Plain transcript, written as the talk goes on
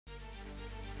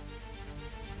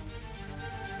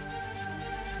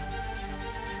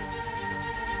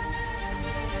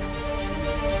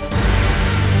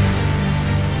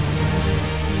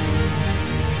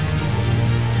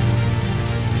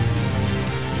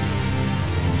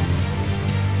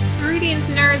Greetings,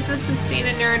 nerds. This is Staying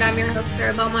a Nerd. I'm your host,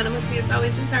 Sarah Belmont, and with me, as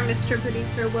always, is our Mr.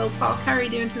 Producer, Will Falk. How are you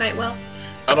doing tonight, Will?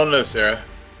 I don't know, Sarah.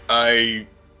 The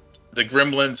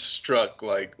gremlins struck,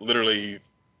 like, literally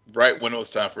right when it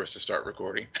was time for us to start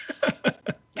recording.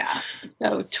 Yeah.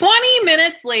 So 20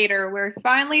 minutes later, we're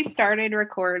finally started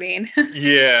recording.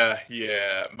 Yeah.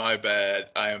 My bad.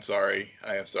 I am sorry.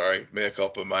 Mea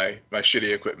culpa. My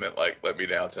shitty equipment, like, let me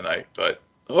down tonight. But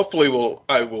hopefully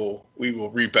we will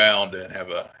rebound and have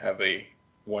a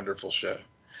wonderful show.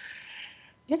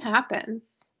 It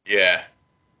happens. Yeah.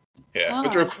 Oh.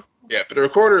 But the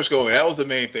recorder is going. That was the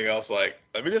main thing. I was like,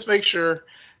 let me just make sure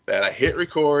that I hit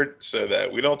record so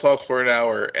that we don't talk for an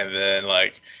hour and then,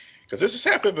 like, because this has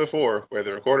happened before where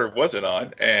the recorder wasn't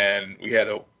on and we had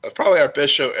probably our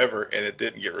best show ever and it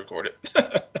didn't get recorded.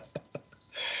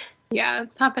 Yeah,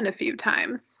 it's happened a few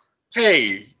times.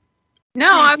 Hey. No,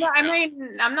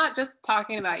 I'm not just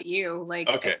talking about you. Like,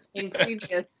 okay. In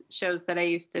previous shows that I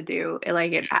used to do,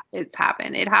 it's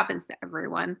happened. It happens to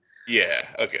everyone. Yeah.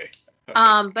 Okay.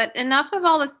 But enough of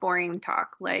all this boring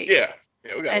talk. Like, yeah,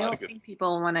 we got I don't think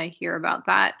people want to hear about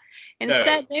that.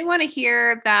 Instead, They want to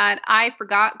hear that I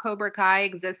forgot Cobra Kai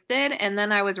existed, and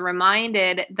then I was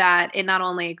reminded that it not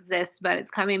only exists, but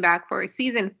it's coming back for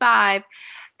season 5,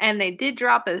 and they did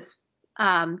drop a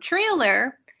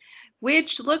trailer,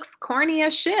 which looks corny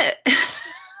as shit.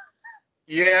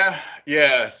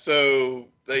 Yeah. So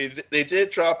they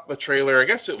did drop a trailer. I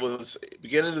guess it was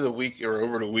beginning of the week or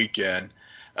over the weekend,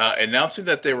 announcing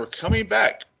that they were coming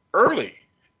back early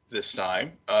this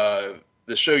time.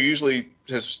 The show usually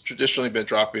has traditionally been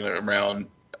dropping around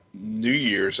New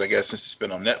Year's, I guess, since it's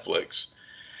been on Netflix.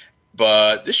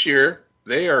 But this year,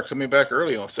 they are coming back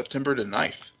early on September the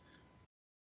 9th.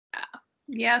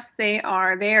 Yes, they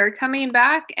are. They are coming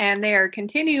back, and they are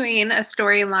continuing a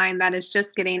storyline that is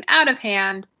just getting out of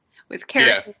hand with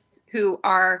characters who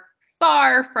are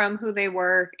far from who they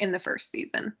were in the first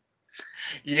season.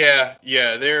 Yeah,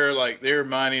 they're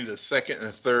mining the second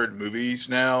and third movies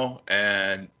now,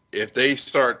 and if they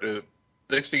start to,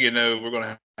 next thing you know, we're going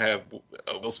to have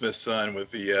Will Smith's son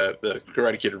with the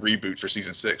Karate Kid reboot for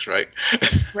season 6, right?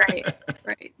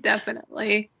 Right,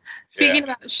 definitely. Speaking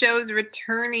about shows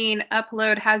returning,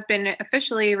 Upload has been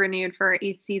officially renewed for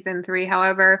a season 3.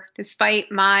 However,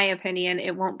 despite my opinion,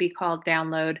 it won't be called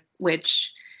Download,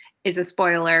 which is a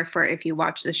spoiler for if you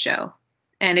watch the show.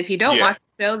 And if you don't watch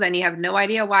the show, then you have no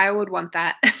idea why I would want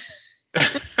that.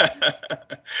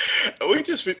 We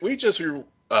just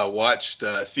watched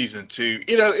season 2.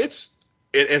 You know,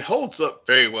 it holds up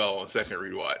very well on second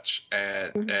rewatch,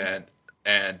 and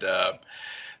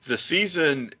the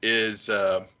season is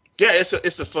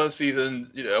it's a fun season.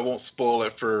 You know, I won't spoil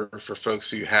it for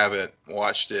folks who haven't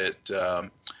watched it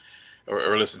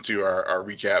or listened to our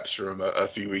recaps from a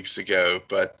few weeks ago.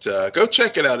 But go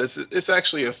check it out. It's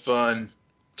actually a fun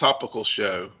topical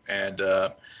show, and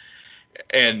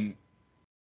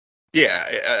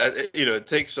it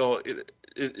takes all.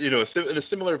 In a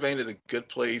similar vein to The Good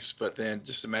Place, but then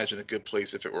just imagine A Good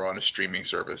Place if it were on a streaming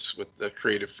service with the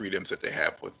creative freedoms that they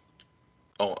have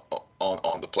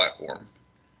on the platform.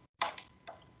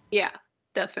 Yeah,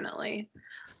 definitely.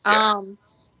 Yeah.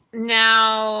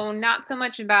 Now, not so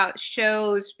much about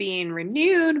shows being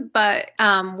renewed, but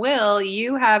Will,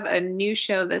 you have a new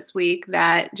show this week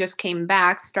that just came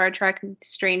back, Star Trek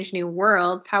Strange New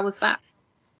Worlds. How was that?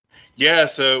 Yeah,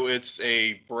 so it's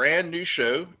a brand new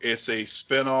show. It's a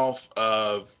spinoff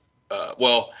of,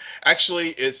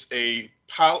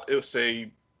 it's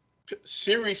a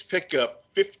series pickup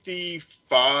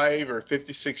 55 or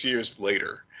 56 years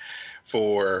later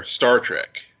for Star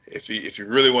Trek, if you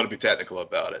really want to be technical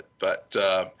about it. But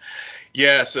so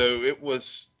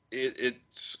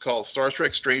it's called Star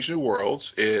Trek Strange New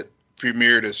Worlds. It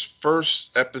premiered its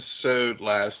first episode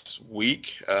last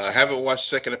week. I haven't watched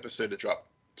the second episode that dropped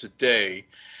today,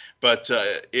 but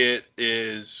it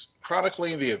is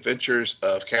chronicling the adventures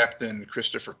of Captain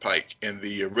Christopher Pike in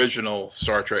the original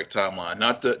Star Trek timeline,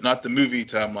 not the movie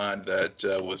timeline that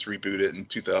was rebooted in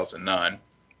 2009,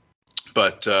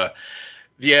 but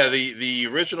the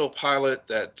original pilot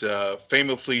that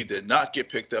famously did not get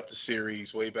picked up to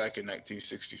series way back in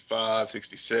 1965,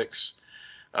 66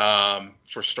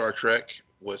 for Star Trek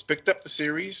was picked up to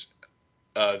series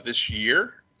this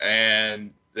year,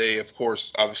 and they, of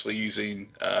course, obviously using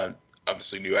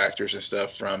new actors and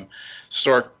stuff from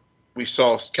we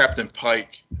saw Captain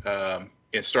Pike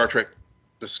in Star Trek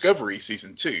Discovery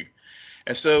season 2,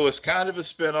 and so it's kind of a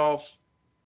spinoff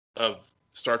of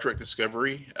Star Trek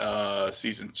Discovery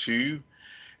season 2,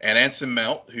 and Anson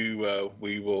Mount, who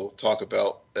we will talk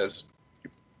about as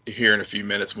here in a few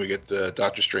minutes when we get to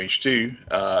Doctor Strange 2,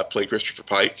 played Christopher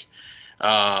Pike.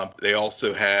 They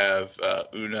also have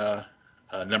Una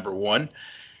number one,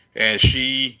 and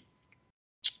she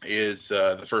is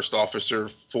the first officer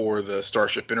for the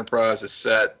Starship Enterprise. It's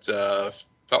set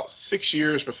about 6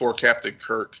 years before Captain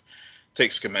Kirk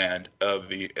takes command of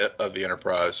the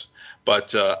Enterprise.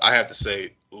 But I have to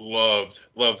say, loved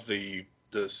the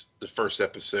first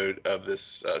episode of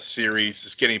this series.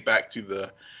 It's getting back to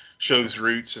the show's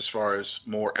roots as far as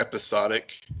more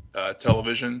episodic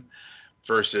television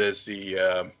versus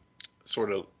the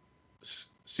sort of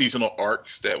seasonal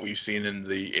arcs that we've seen in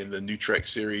the New Trek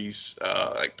series,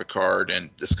 like Picard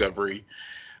and Discovery.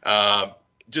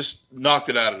 Just knocked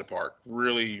it out of the park.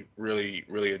 Really, really,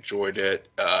 really enjoyed it.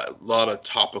 A lot of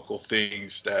topical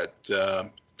things that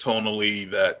tonally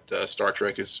that Star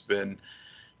Trek has been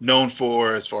known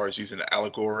for, as far as using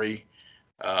allegory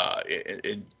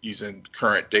and using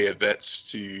current day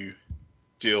events to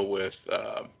deal with,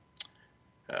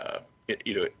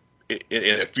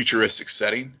 in a futuristic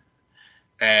setting.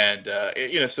 And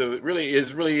so it really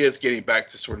is getting back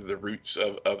to sort of the roots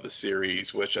of the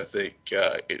series, which I think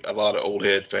a lot of old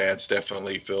head fans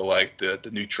definitely feel like the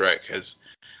new Trek has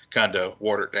kind of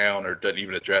watered down or doesn't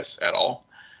even address at all.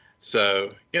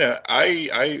 So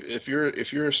if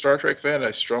you're a Star Trek fan,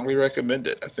 I strongly recommend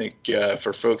it. I think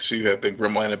for folks who have been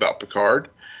grumbling about Picard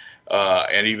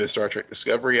and even Star Trek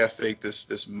Discovery, I think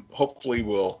this hopefully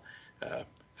will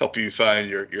help you find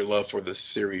your love for this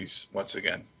series once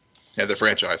again. And the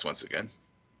franchise once again.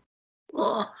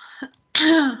 Cool.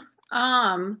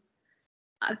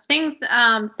 Things.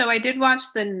 So I did watch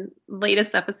the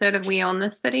latest episode of We Own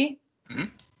This City. Mm-hmm.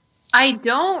 I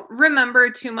don't remember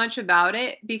too much about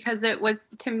it because it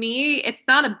was, to me, it's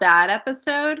not a bad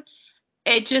episode.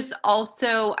 It just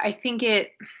also, I think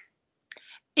it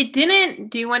didn't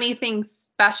do anything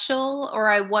special, or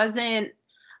I wasn't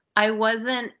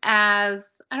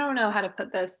as, I don't know how to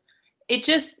put this.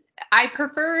 I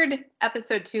preferred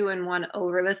episode 2 and 1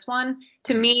 over this one.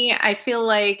 To me, I feel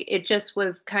like it just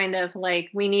was kind of like,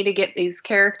 we need to get these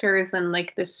characters and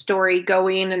like this story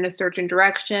going in a certain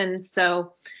direction.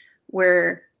 So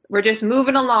we're just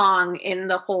moving along in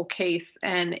the whole case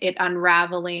and it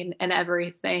unraveling and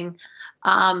everything.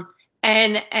 And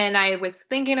I was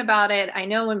thinking about it. I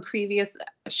know in previous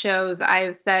shows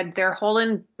I've said they're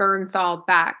holding Bernthal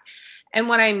back. And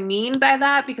what I mean by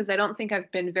that, because I don't think I've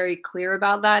been very clear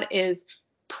about that, is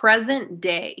present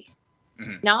day.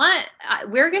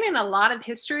 Mm-hmm. We're getting a lot of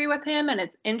history with him, and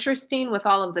it's interesting with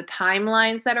all of the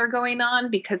timelines that are going on,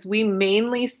 because we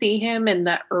mainly see him in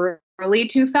the early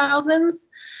 2000s,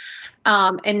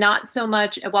 and not so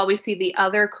much while we see the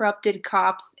other corrupted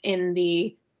cops in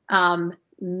the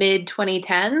mid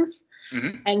 2010s.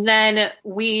 Mm-hmm. And then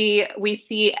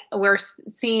we're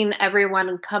seeing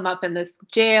everyone come up in this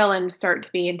jail and start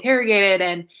to be interrogated,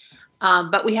 and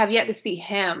but we have yet to see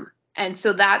him. And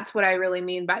so that's what I really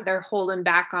mean by they're holding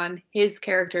back on his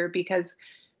character, because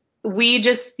we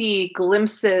just see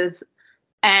glimpses,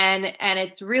 and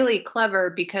it's really clever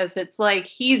because it's like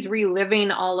he's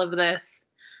reliving all of this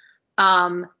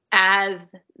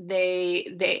as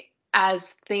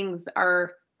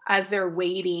they're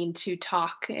waiting to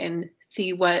talk and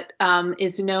see what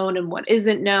is known and what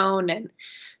isn't known and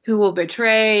who will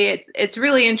betray. It's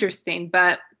really interesting.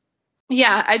 But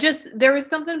yeah, there was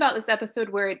something about this episode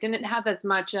where it didn't have as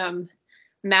much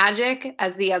magic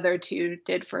as the other two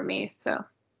did for me. So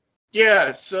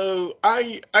yeah, so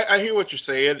I hear what you're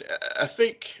saying. I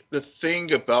think the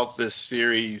thing about this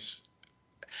series,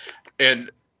 and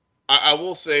I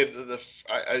will say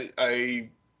that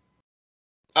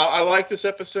I like this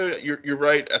episode. You're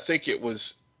right. I think it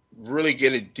was really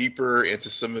getting deeper into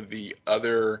some of the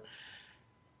other.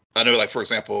 I know, like for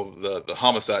example, the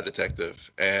homicide detective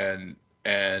and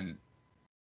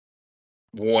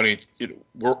wanting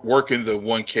working the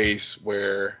one case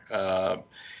where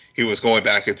he was going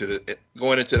into that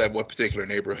one particular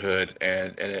neighborhood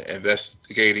and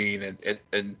investigating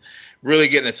and really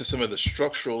getting into some of the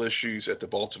structural issues at the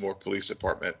Baltimore Police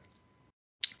Department.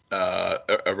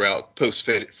 Around post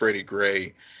Freddie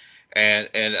Gray, and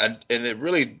it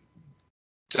really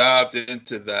dived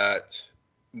into that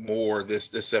more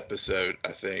this episode, I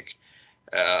think,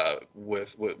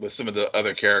 with some of the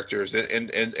other characters and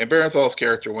Bernthal's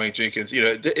character Wayne Jenkins.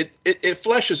 It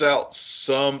fleshes out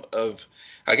some of,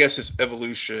 I guess, his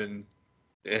evolution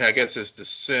and I guess his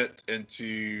descent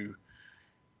into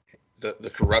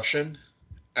the corruption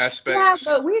aspects.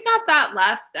 Yeah, but we got that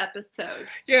last episode.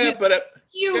 Yeah,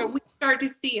 we start to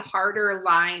see harder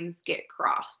lines get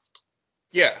crossed.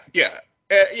 Yeah,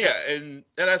 and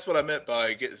that's what I meant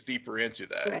by getting deeper into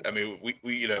that. Right. I mean, we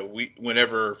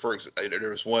whenever, for example, there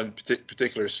was one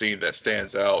particular scene that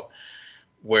stands out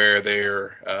where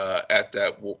they're at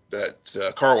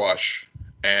that car wash,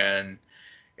 and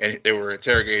they were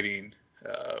interrogating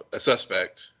a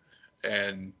suspect,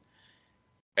 and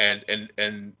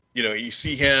you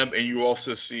see him, and you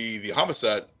also see the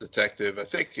homicide detective. I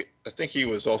think he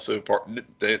was also part of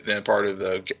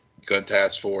the gun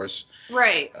task force.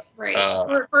 Right.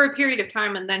 For a period of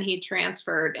time, and then he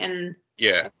transferred. And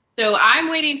yeah. So I'm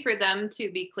waiting for them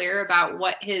to be clear about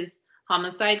what his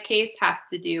homicide case has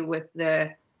to do with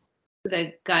the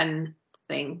gun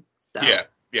thing. So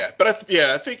yeah, but I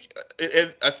think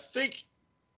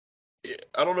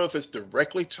I don't know if it's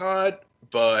directly tied,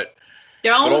 but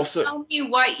don't also, tell me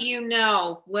what you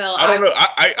know. Will I don't know.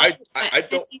 I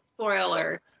don't.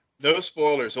 Spoilers. No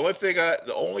spoilers.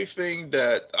 The only thing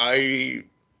that I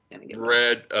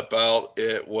read about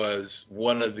it was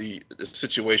one of the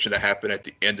situation that happened at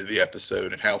the end of the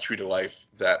episode and how true to life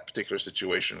that particular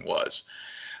situation was.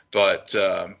 But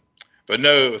no,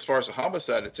 as far as the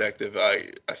homicide detective, I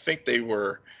think they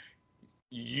were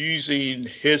using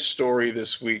his story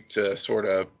this week to sort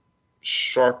of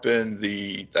sharpen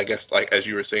I guess, like as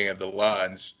you were saying, the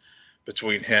lines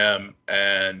between him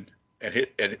and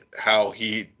how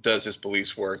he does his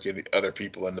police work and the other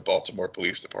people in the Baltimore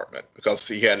Police Department, because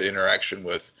he had an interaction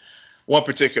with one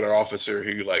particular officer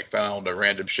who found a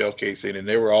random shell casing, and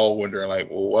they were all wondering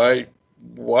well,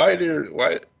 what did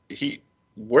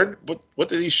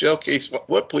these shell case,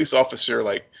 what police officer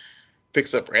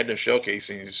picks up random shell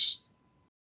casings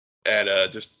at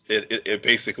just it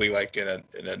basically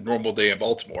in a normal day in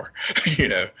Baltimore,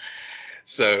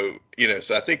 So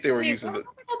I think they were using at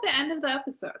the end of the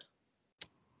episode.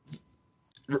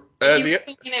 You were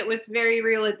thinking it was very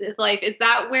real at his life. Is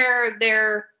that where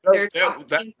they're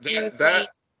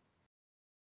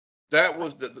that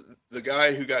was the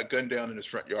guy who got gunned down in his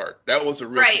front yard. That was a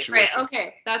real situation. Right.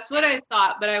 Okay, that's what I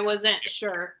thought, but I wasn't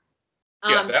sure.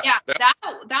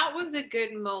 That was a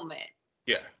good moment.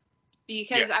 Yeah.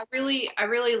 Because I really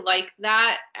like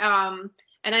that, and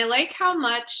I like how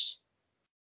much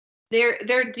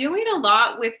they're doing a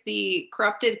lot with the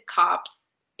corrupted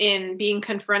cops in being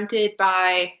confronted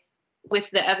with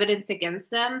the evidence against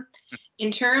them,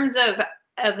 in terms of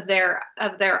their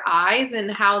eyes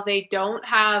and how they don't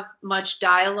have much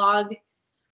dialogue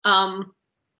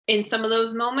in some of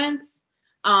those moments,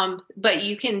 but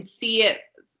you can see it,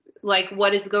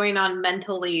 what is going on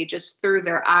mentally just through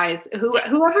their eyes.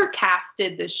 Whoever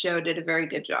casted this show did a very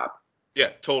good job. Yeah,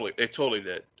 totally. They totally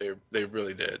did. They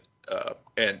really did.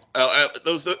 And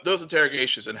those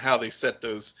interrogations and how they set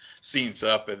those scenes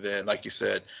up, and then, like you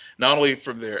said, not only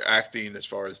from their acting as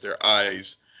far as their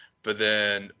eyes, but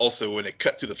then also when it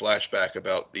cut to the flashback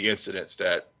about the incidents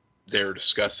that they're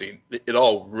discussing, it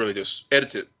all really just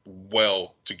edited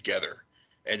well together,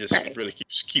 and just really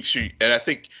keeps you. And I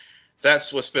think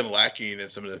that's what's been lacking in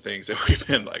some of the things that we've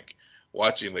been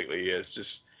watching lately, is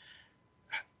just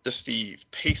the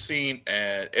pacing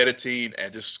and editing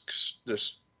and just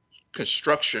this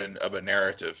construction of a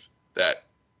narrative that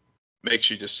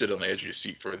makes you just sit on the edge of your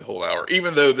seat for the whole hour.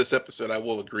 Even though this episode, I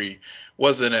will agree,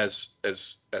 wasn't as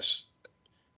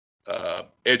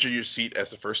edge of your seat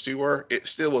as the first two were, it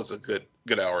still was a good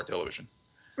hour of television.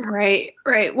 Right.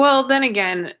 Well, then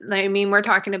again, I mean, we're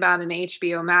talking about an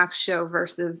HBO Max show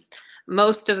versus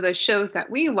most of the shows that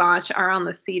we watch are on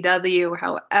the CW.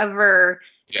 However,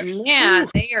 man,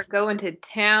 they are going to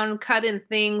town, cutting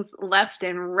things left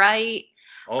and right.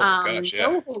 Oh my gosh,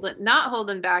 yeah. Not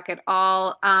holding back at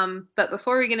all. But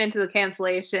before we get into the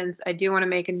cancellations, I do want to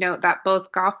make a note that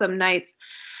both Gotham Knights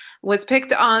was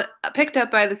picked up by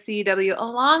the CW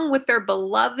along with their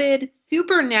beloved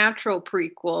Supernatural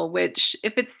prequel, which,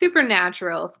 if it's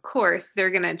Supernatural, of course they're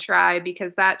going to try,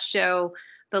 because that show,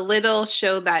 the little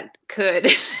show that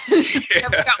could.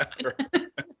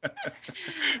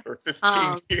 For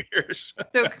 15 years.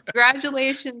 So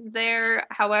congratulations there.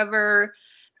 However,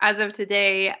 as of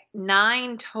today,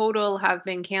 9 total have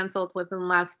been canceled within the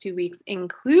last 2 weeks,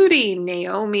 including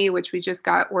Naomi, which we just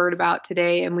got word about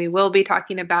today. And we will be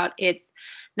talking about its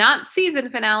not season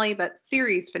finale, but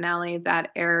series finale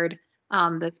that aired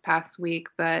this past week.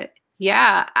 But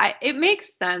yeah, it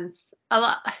makes sense a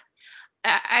lot.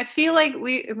 I feel like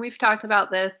we've talked about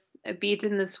this,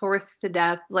 beaten this horse to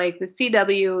death. Like the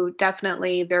CW,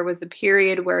 definitely there was a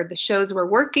period where the shows were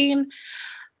working,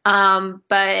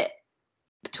 but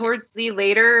towards the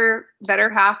better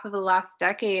half of the last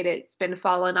decade, it's been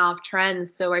falling off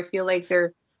trends. So I feel like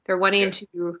they're wanting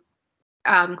to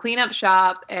clean up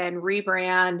shop and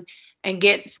rebrand and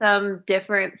get some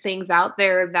different things out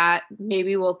there that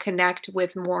maybe will connect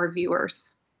with more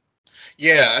viewers.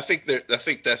 Yeah, I think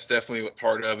that's definitely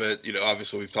part of it.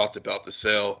 Obviously we've talked about the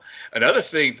sale. Another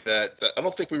thing that I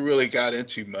don't think we really got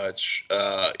into much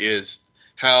is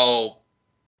how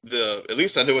at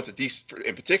least I know what the DC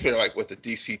in particular, like with the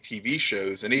DC TV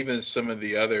shows and even some of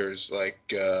the others like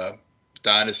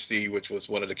Dynasty, which was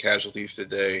one of the casualties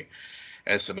today,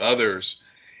 and some others,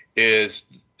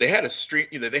 is they had a stream.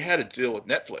 They had a deal with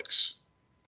Netflix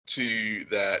to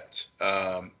that.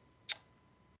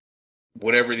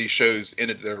 Whenever these shows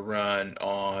ended their run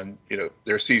on,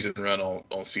 their season run on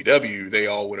CW, they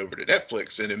all went over to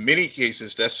Netflix, and in many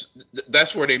cases,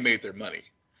 that's where they made their money,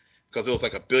 because it was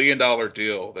like $1 billion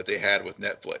deal that they had with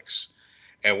Netflix,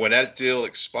 and when that deal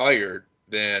expired,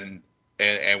 then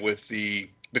and with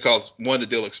because the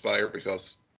deal expired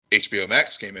because HBO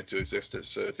Max came into existence,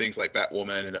 so things like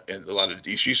Batwoman and a lot of the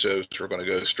DC shows were going to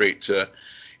go straight to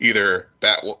either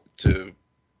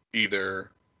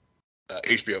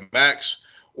HBO Max,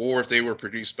 or if they were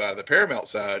produced by the Paramount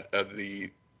side of the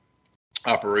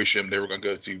operation, they were going to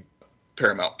go to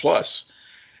Paramount Plus.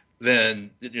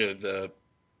 Then the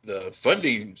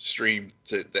funding stream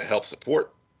to help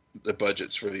support the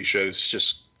budgets for these shows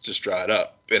just dried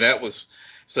up, and that was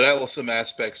some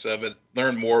aspects of it.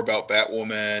 Learn more about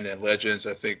Batwoman and Legends.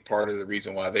 I think part of the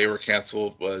reason why they were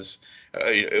canceled was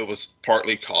it was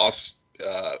partly cost.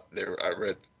 I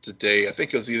read today, I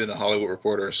think it was either in the Hollywood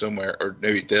Reporter or somewhere, or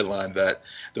maybe Deadline, that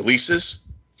the leases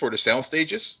for the sound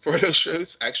stages for those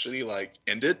shows actually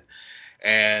ended,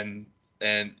 and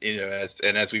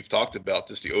as we've talked about,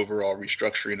 just the overall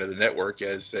restructuring of the network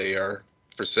as they are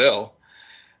for sale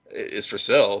is for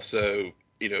sale. So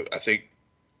I think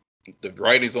the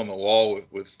writing's on the wall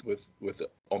with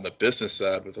on the business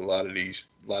side with a lot of these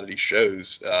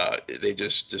shows. They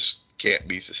just can't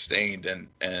be sustained,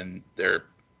 and they're,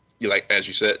 as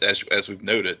you said, as we've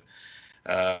noted,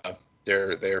 they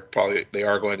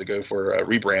are going to go for a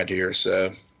rebrand here. So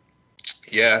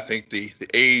yeah, I think the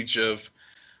age of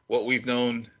what we've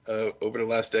known over the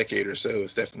last decade or so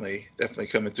is definitely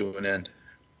coming to an end.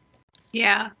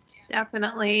 Yeah,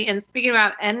 definitely. And speaking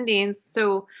about endings,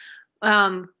 so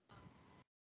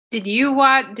did you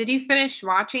finish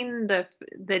watching the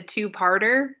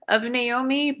two-parter of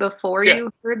Naomi before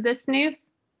you heard this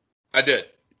news? I did.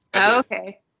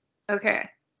 Okay.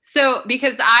 So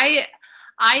because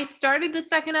I started the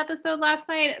second episode last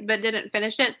night but didn't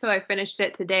finish it, so I finished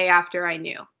it today after I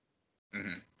knew.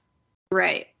 Mm-hmm.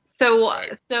 Right.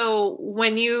 So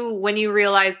when you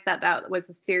realized that was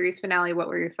a series finale, what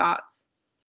were your thoughts?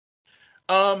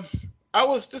 I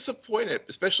was disappointed,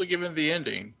 especially given the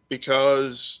ending,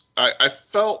 because I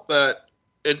felt that,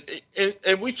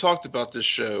 and we've talked about this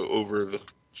show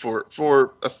for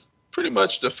pretty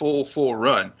much the full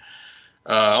run.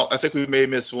 I think we may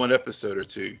miss one episode or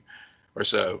two or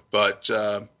so, but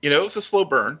it was a slow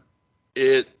burn.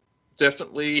 It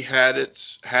definitely had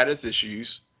its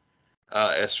issues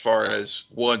as far as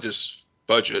just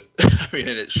budget. I mean,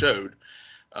 and it showed.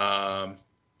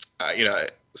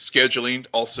 Scheduling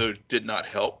also did not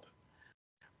help.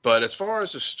 But as far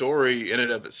as the story in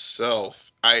and of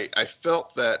itself, I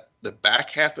felt that the back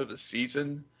half of the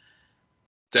season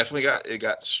definitely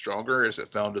got stronger as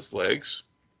it found its legs.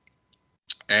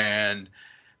 And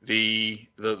the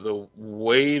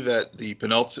way that the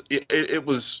penultimate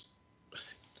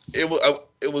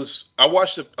I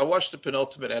watched the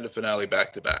penultimate and the finale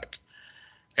back to back,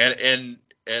 and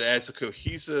as a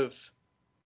cohesive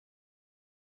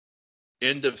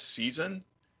end of season,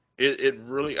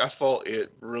 I thought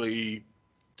it really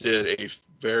did a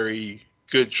very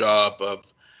good job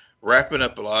of wrapping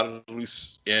up a lot of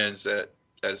loose ends that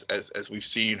as we've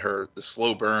seen the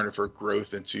slow burn of her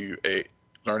growth into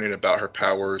learning about her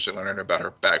powers and learning about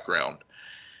her background.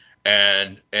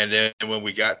 And then when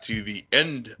we got to the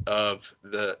end of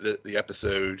the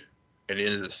episode and the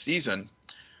end of the season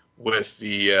with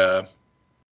the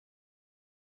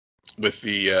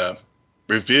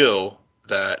reveal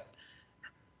that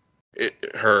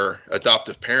her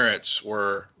adoptive parents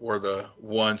were the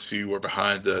ones who were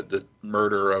behind the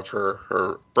murder of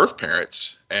her birth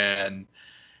parents, and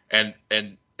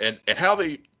how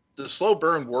the slow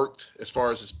burn worked as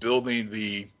far as building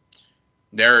the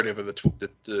narrative of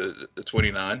the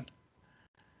 29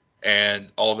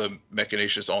 and all the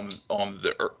machinations on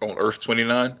Earth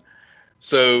 29.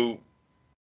 So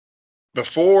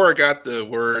before I got the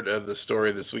word of the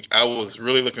story this week, I was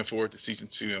really looking forward to season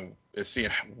 2 and seeing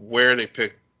where they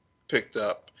picked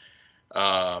up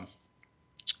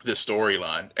this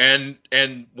storyline.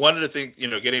 And one of the things,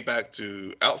 getting back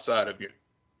to outside of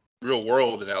real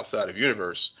world and outside of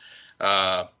universe,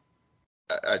 I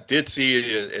did see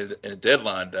in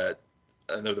Deadline that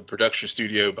I know the production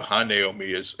studio behind Naomi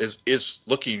is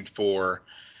looking for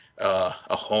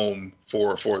a home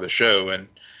for the show, and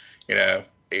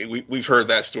we've heard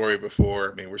that story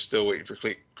before. I mean, we're still waiting for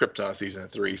Krypton season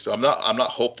 3, so I'm not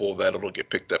hopeful that it'll get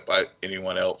picked up by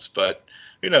anyone else. But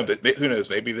but who knows?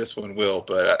 Maybe this one will.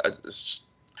 But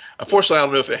unfortunately, I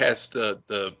don't know if it has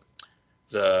the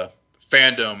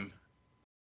fandom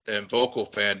and vocal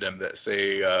fandom that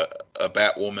say a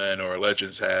Batwoman or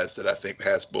Legends has. That I think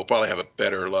will probably have a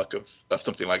better luck of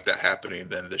something like that happening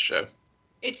than this show.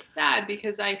 It's sad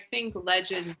because I think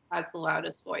Legends has the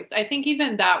loudest voice. I think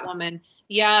even Batwoman,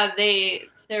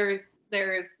 there's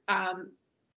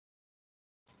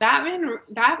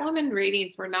Batwoman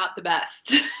ratings were not the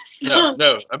best. So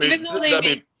no. I mean, even though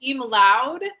they seem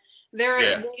loud,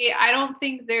 I don't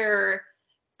think their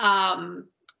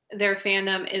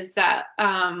fandom is that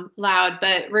loud.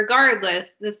 But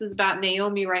regardless, this is about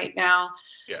Naomi right now.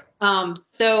 Yeah.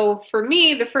 So for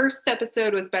me, the first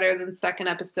episode was better than the second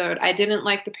episode. I didn't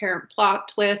like the parent plot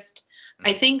twist.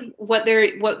 I think what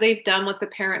they've done with the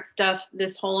parent stuff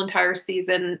this whole entire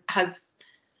season has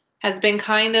been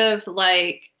kind of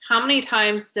like, how many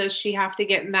times does she have to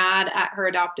get mad at her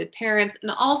adopted parents?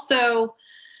 And also,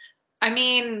 I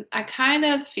mean, I kind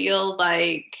of feel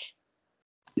like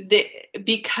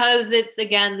because it's,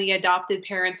 again, the adopted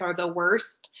parents are the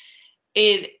worst.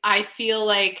 I feel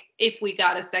like if we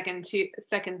got a second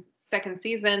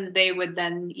season, they would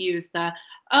then use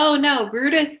oh no,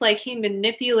 Brutus, like, he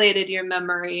manipulated your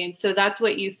memory, and so that's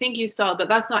what you think you saw, but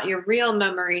that's not your real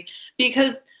memory.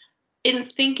 Because in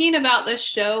thinking about this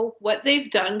show, what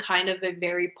they've done kind of a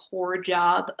very poor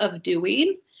job of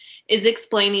doing is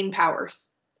explaining powers.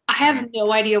 I have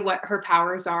no idea what her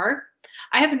powers are.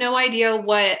 I have no idea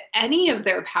what any of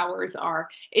their powers are.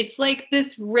 It's like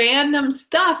this random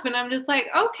stuff, and I'm just like,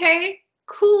 okay,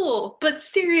 cool. But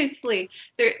seriously,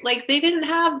 they didn't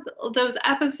have those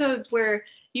episodes where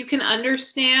you can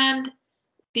understand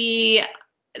the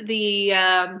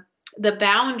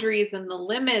boundaries and the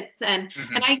limits, and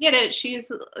I get it.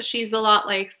 She's a lot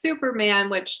like Superman,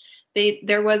 which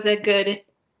there was a good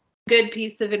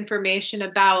piece of information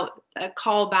about a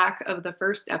callback of the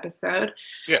first episode.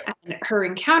 Yeah. And her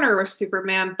encounter with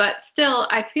Superman, but still,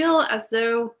 I feel as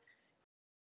though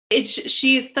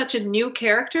she is such a new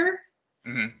character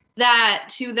that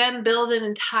to then build an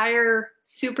entire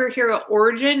superhero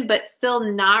origin, but still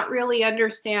not really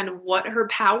understand what her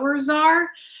powers are,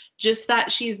 just that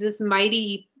she's this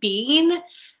mighty being,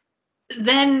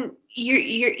 then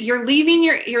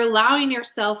you're allowing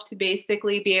yourself to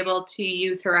basically be able to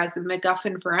use her as a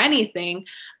MacGuffin for anything.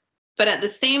 But at the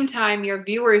same time, your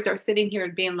viewers are sitting here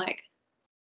and being like,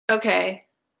 okay,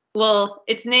 well,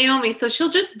 it's Naomi, so she'll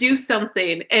just do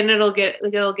something and it'll get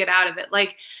out of it.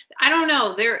 Like, I don't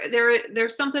know.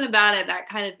 There's something about it that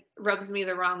kind of rubs me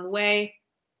the wrong way.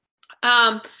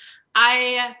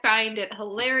 I find it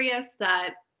hilarious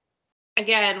that,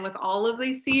 again, with all of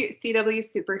these CW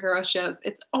superhero shows,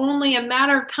 it's only a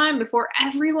matter of time before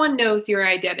everyone knows your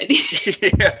identity.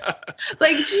 Yeah.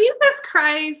 Like, Jesus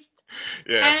Christ.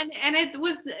 Yeah. And it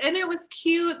was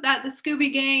cute that the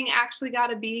Scooby Gang actually got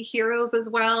to be heroes as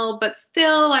well, but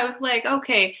still, I was like,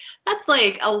 okay, that's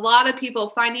like a lot of people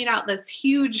finding out this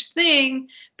huge thing,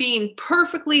 being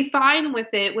perfectly fine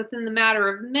with it within the matter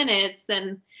of minutes.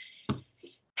 And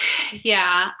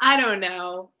yeah, I don't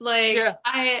know. Like,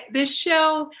 this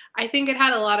show, I think it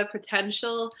had a lot of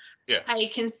potential. Yeah. I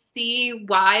can see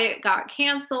why it got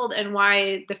canceled and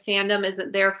why the fandom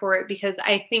isn't there for it, because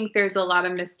I think there's a lot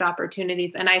of missed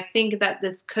opportunities. And I think that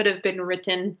this could have been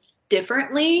written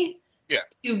differently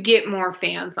to get more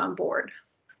fans on board.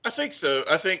 I think so.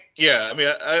 I think, I mean,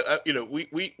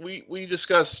 we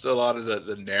discussed a lot of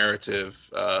the narrative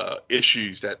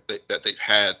issues that they've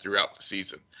had throughout the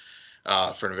season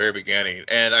from the very beginning.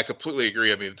 And I completely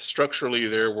agree. I mean, structurally,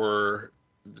 there were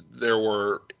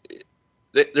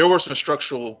some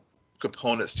structural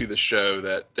components to the show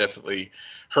that definitely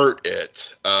hurt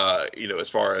it. As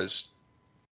far as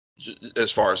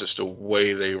just the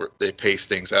way they paced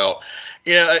things out.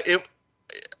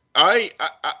 I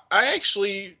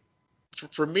actually,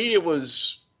 for me, it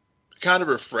was kind of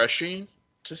refreshing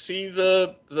to see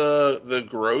the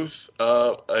growth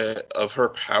of her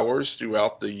powers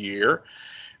throughout the year.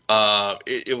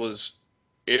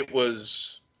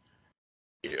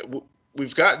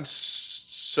 We've gotten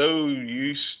so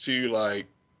used to, like,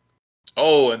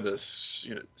 and this,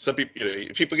 some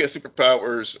people get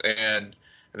superpowers and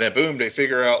then boom, they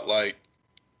figure out, like,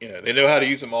 they know how to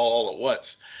use them all at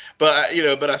once. But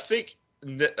I think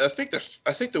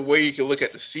the way you can look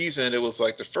at the season, it was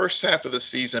like the first half of the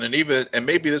season, and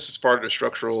maybe this is part of the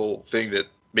structural thing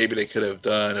maybe they could have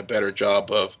done a better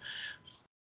job of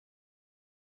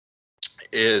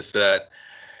is that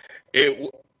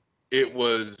it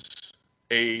was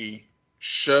a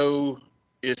show.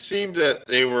 It seemed that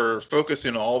they were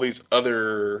focusing on all these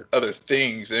other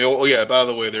things. And, oh yeah, by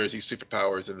the way, there's these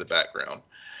superpowers in the background.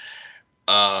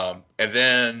 And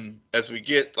then as we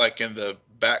get like in the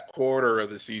back quarter of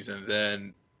the season,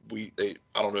 then I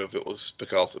don't know if it was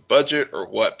because of budget or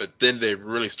what, but then they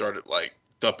really started like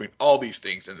dumping all these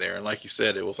things in there. And like you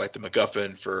said, it was like the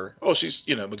MacGuffin for, she's,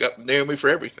 Naomi for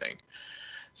everything.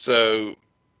 So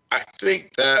I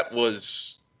think that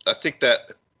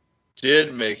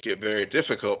did make it very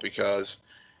difficult because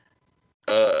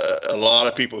a lot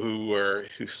of people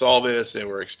who saw this and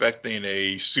were expecting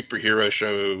a superhero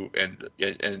show and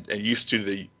used to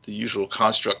the usual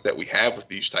construct that we have with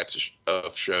these types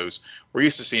of shows, we're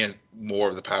used to seeing more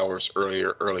of the powers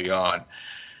early on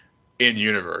in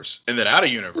universe, and then out of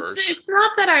universe. It's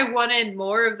not that I wanted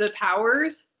more of the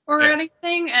powers or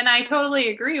anything, and I totally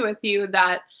agree with you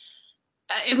that,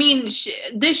 I mean,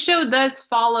 this show does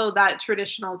follow that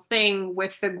traditional thing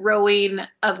with the growing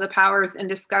of the powers and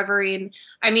discovering.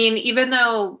 I mean, even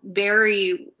though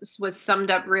Barry was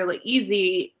summed up really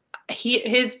easy,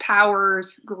 his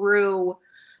powers grew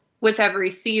with every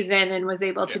season and was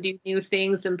able to do new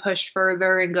things and push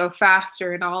further and go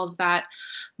faster and all of that.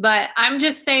 But I'm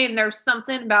just saying there's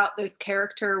something about this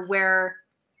character where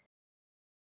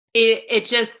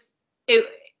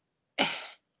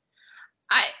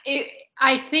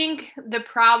I think the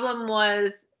problem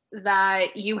was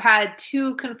that you had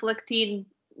two conflicting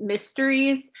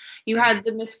mysteries. You had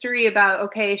the mystery about,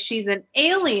 okay, she's an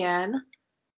alien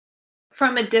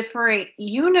from a different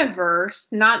universe,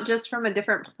 not just from a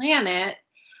different planet.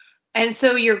 And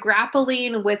so you're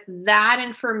grappling with that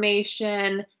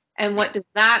information and what does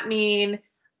that mean,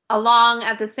 along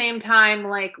at the same time,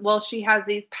 like, well, she has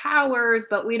these powers,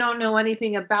 but we don't know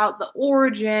anything about the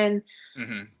origin.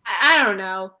 Mm-hmm. I don't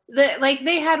know.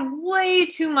 They had way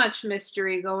too much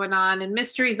mystery going on and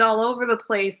mysteries all over the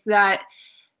place, that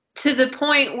to the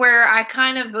point where I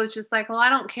kind of was just like, well, I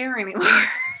don't care anymore.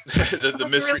 the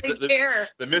mystery, really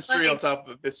the mystery on top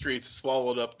of the mystery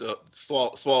swallowed up the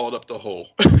whole.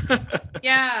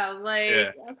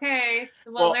 Okay,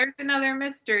 well, there's another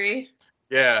mystery.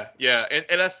 Yeah,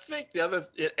 and I think the other,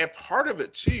 and part of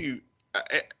it too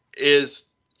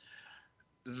is,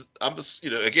 I'm just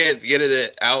again getting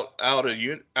it out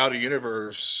of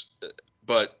universe,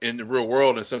 but in the real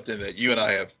world, and something that you and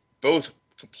I have both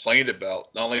complained about,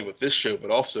 not only with this show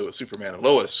but also with Superman and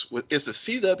Lois, is the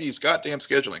CW's goddamn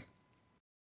scheduling.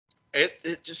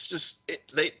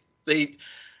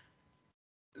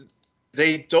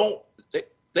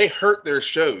 They hurt their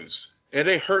shows, and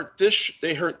they hurt this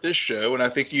show, and I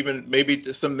think even maybe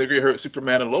to some degree hurt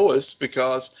Superman and Lois,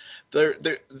 because their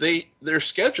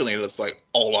scheduling is like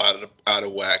all out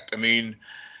of whack. I mean,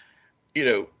 they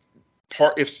knew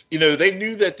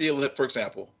that for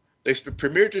example, they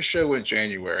premiered the show in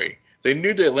January. They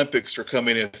knew the Olympics were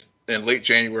coming in late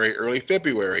January, early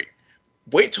February.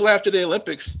 Wait till after the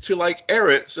Olympics to air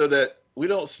it so that we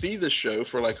don't see the show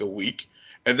for a week,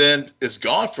 and then it's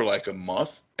gone for a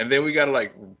month, and then we got to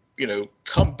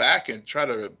come back and try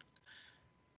to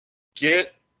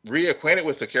get reacquainted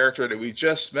with the character that we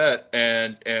just met,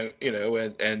 and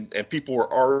people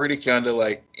were already kind of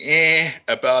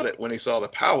about it when they saw the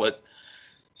pilot.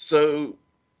 So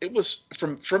it was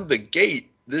from the gate,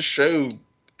 this show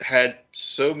had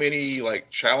so many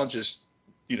challenges,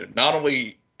 not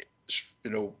only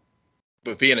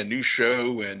but being a new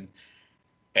show and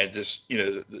just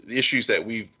the issues that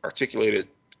we've articulated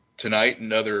tonight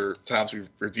and other times we've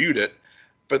reviewed it,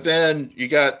 but then you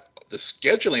got the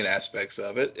scheduling aspects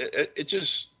of it. It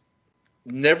just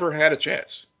never had a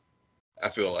chance, I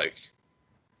feel like.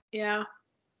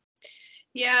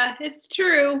 Yeah, it's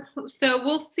true. So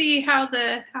we'll see how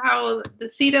the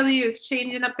CW is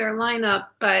changing up their lineup,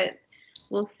 but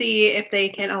we'll see if they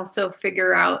can also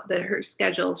figure out her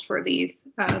schedules for these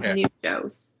new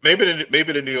shows. Maybe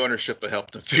the new ownership will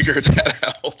help them figure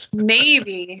that out.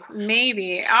 Maybe.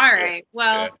 All right.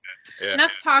 Well,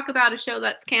 enough talk about a show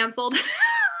that's canceled.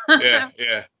 Yeah.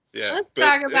 Let's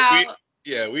talk about.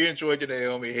 We enjoyed the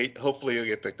Naomi. Hopefully, you'll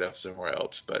get picked up somewhere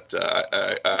else. But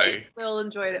I still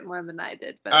enjoyed it more than I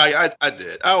did. But I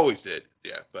did. I always did.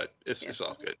 Yeah, but it's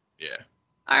all good. Yeah.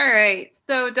 All right.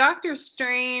 So, Doctor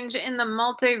Strange in the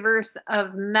Multiverse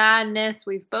of Madness.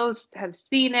 We both have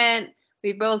seen it.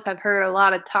 We both have heard a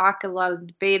lot of talk, a lot of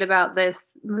debate about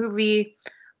this movie.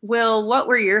 Will, what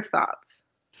were your thoughts?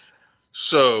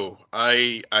 So,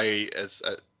 I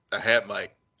had my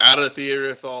out of the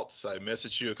theater thoughts. I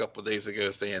messaged you a couple of days ago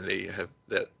saying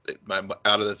my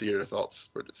out of the theater thoughts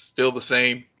were still the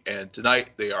same, and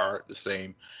tonight they are the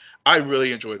same. I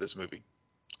really enjoyed this movie.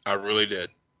 I really did.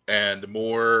 And the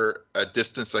more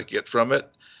distance I get from it,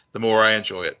 the more I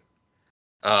enjoy it.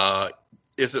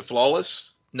 Is it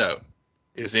flawless? No.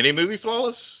 Is any movie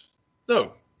flawless?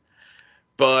 No.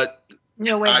 But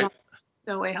No Way Home.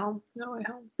 No Way Home. No Way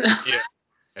Home.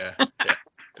 Yeah.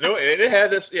 No, it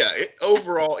had this. Yeah.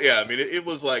 Overall, yeah. I mean, it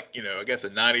was like, I guess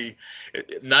a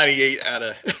 98 out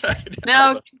of.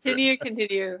 No, continue.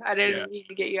 I didn't need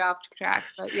to get you off track,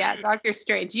 but yeah, Doctor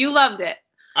Strange. You loved it.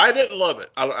 I didn't love it.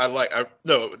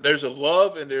 There's a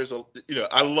love and there's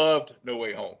I loved No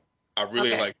Way Home. I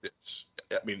really liked this.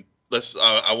 I mean,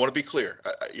 I want to be clear.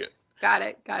 Got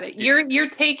it. Yeah. You're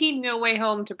taking No Way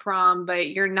Home to prom, but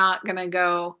you're not going to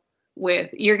go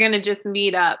you're going to just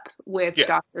meet up with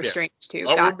Doctor Strange too.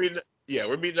 Oh,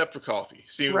 we're meeting up for coffee.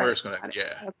 Seeing where it's going to,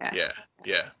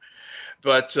 yeah.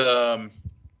 But,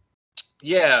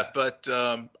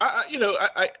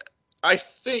 I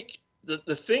think the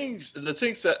things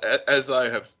that, as I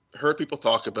have heard people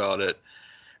talk about it,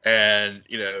 and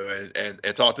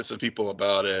and talk to some people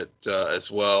about it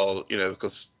as well,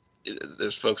 because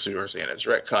there's folks who are saying it's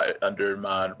retcon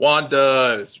undermined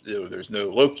Wanda. There's no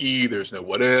Loki. There's no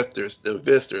What If. There's no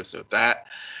this. There's no that.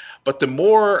 But the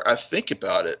more I think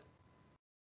about it,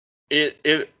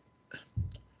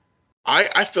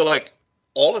 I feel like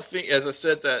all the things, as I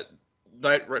said that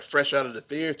night, right, fresh out of the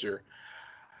theater,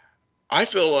 I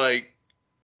feel like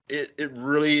it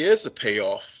really is a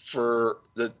payoff for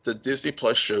the Disney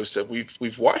Plus shows that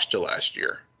we've watched the last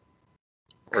year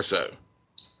or so.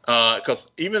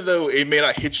 Because even though it may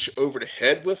not hit you over the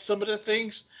head with some of the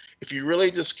things, if you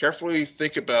really just carefully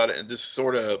think about it and just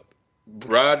sort of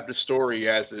ride the story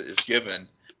as it is given,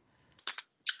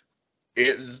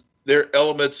 there are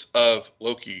elements of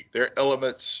Loki, there are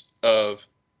elements of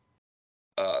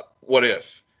What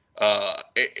If,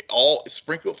 all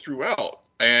sprinkled throughout.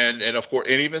 And of course,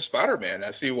 and even Spider-Man.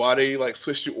 I see why they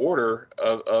switched the order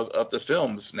of the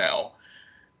films now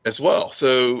as well.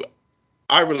 So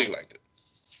I really liked it.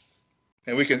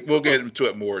 And we'll get into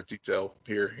it more detail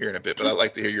here in a bit, but I'd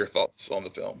like to hear your thoughts on the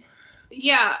film.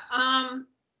 Yeah,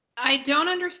 I don't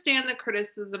understand the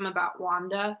criticism about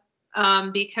Wanda,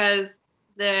 because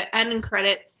the end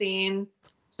credit scene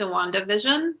to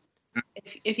WandaVision,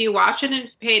 if you watch it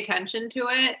and pay attention to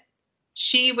it,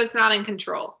 she was not in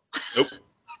control.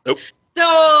 Nope.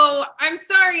 So I'm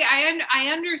sorry.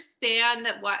 I understand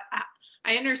that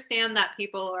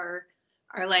people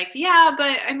are like, yeah,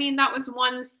 but I mean, that was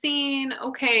one scene.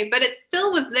 Okay. But it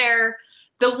still was there.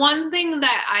 The one thing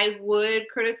that I would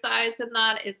criticize in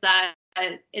that is that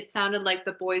it sounded like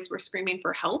the boys were screaming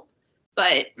for help,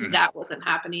 but that wasn't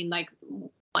happening. Like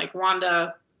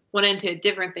Wanda went into a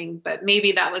different thing, but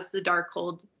maybe that was the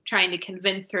Darkhold trying to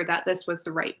convince her that this was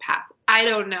the right path. I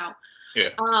don't know. Yeah.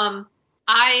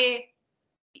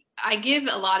 I give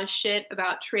a lot of shit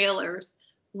about trailers.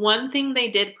 One thing they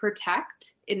did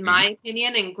protect, in my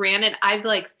opinion, and granted,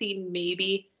 I've seen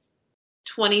maybe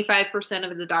 25%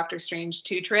 of the Doctor Strange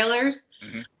 2 trailers.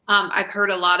 I've heard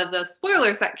a lot of the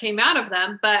spoilers that came out of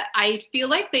them, but I feel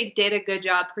like they did a good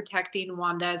job protecting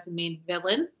Wanda as the main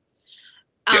villain.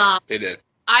 Yeah, they did.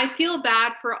 I feel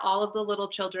bad for all of the little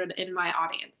children in my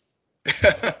audience.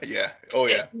 Yeah. Oh,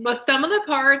 yeah. But some of the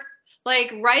parts,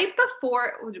 right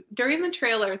before, during the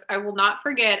trailers, I will not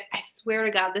forget, I swear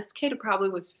to God, this kid probably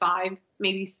was 5,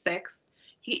 maybe 6.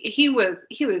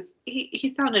 He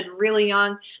sounded really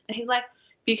young, and he's like,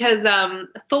 because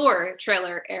Thor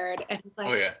trailer aired, and he's like,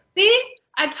 oh, yeah. See,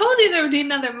 I told you there would be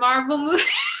another Marvel movie.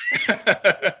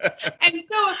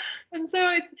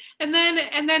 and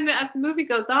then as the movie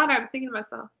goes on, I'm thinking to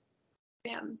myself,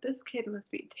 damn, this kid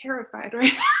must be terrified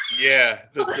right now. Yeah.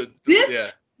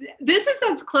 This is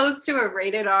as close to a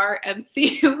rated R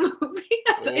MCU movie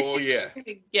as yeah. I'm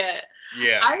gonna get.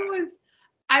 Yeah.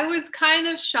 I was kind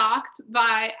of shocked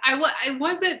by. I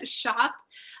wasn't shocked.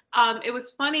 It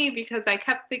was funny because I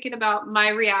kept thinking about my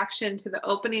reaction to the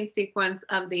opening sequence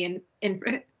of the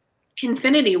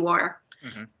Infinity War.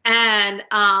 And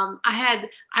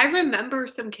I remember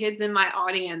some kids in my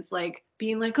audience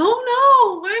being like,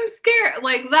 oh no, I'm scared,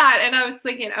 like that. And I was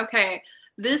thinking, okay,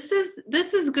 this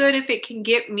is good if it can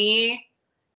get me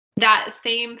that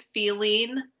same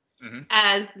feeling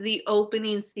as the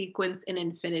opening sequence in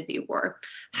Infinity War.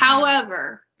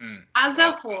 However, as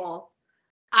a whole,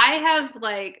 I have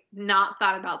not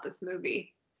thought about this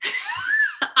movie.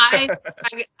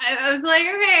 I was like,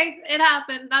 okay, it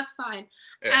happened. That's fine.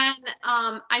 Yeah.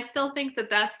 And I still think the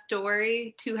best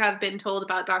story to have been told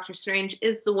about Doctor Strange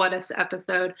is the What If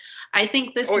episode. I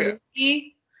think this Oh yeah.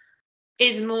 movie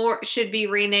should be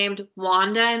renamed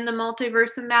Wanda and the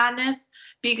Multiverse of Madness,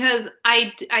 because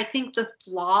I think the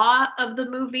flaw of the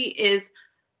movie is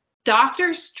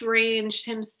Doctor Strange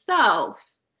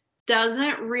himself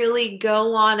doesn't really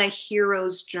go on a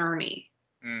hero's journey.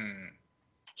 Mm.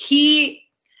 He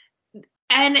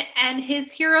and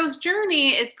his hero's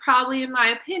journey is probably, in my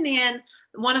opinion,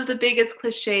 one of the biggest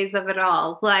cliches of it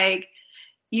all. Like,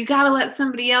 you got to let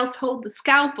somebody else hold the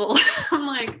scalpel. I'm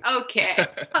like, okay,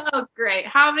 oh great.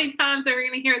 How many times are we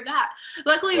going to hear that?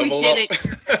 Luckily, we didn't hear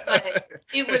it, but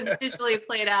it was visually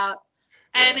played out,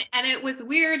 and Yeah. and it was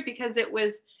weird because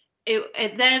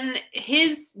then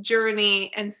his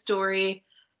journey and story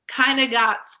kind of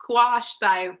got squashed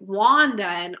by Wanda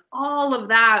and all of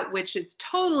that, which is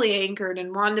totally anchored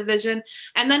in WandaVision.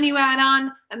 And then you add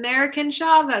on American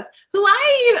Chavez, who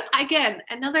again,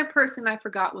 another person I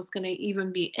forgot was going to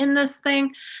even be in this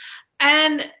thing.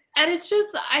 And it's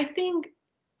just, I think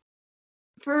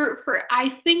I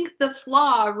think the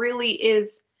flaw really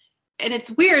is, and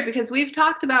it's weird because we've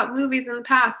talked about movies in the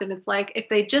past, and it's like, if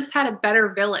they just had a better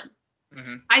villain.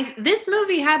 This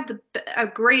movie had a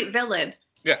great villain.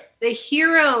 Yeah. The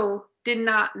hero did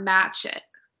not match it.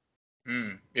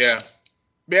 Yeah.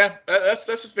 Yeah.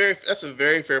 That's a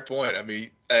very fair point. I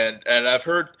mean, and I've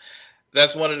heard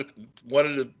that's one of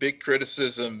the big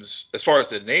criticisms as far as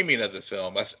the naming of the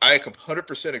film. I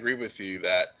 100% agree with you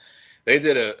that they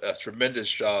did a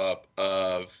tremendous job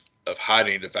of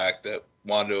hiding the fact that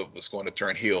Wanda was going to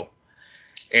turn heel.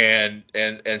 And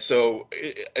so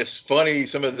it's funny,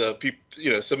 some of the people,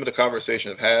 some of the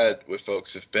conversations I've had with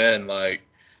folks have been like,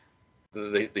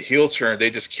 the heel turn,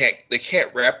 they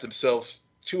can't wrap themselves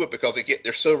to it because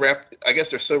they're so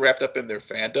wrapped up in their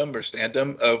fandom or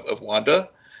standom of Wanda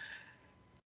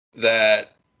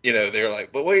that they're like,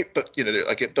 but wait, but they're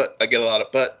like, but I get a lot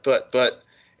of but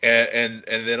and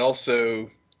then also,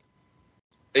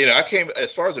 I came,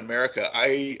 as far as America,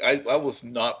 I was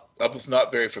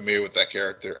not very familiar with that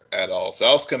character at all, so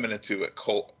I was coming into it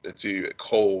cold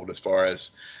as far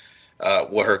as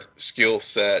what her skill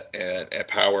set and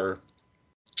power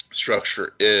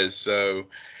structure is. So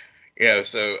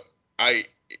I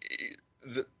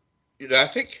I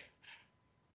think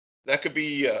that could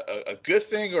be a good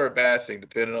thing or a bad thing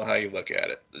depending on how you look at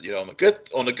it.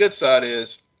 On the good side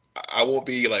is I won't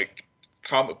be like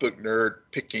comic book nerd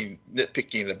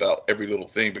nitpicking about every little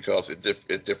thing because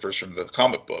it differs from the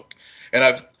comic book.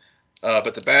 And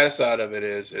but the bad side of it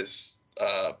is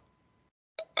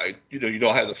you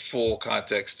don't have the full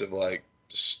context of like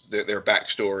their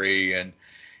backstory and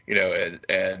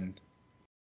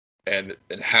and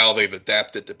how they've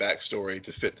adapted the backstory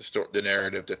to fit the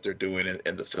narrative that they're doing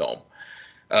in the film.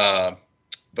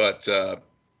 But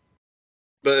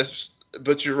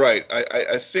you're right.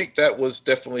 I think that was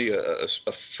definitely a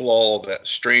flaw that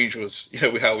Strange was.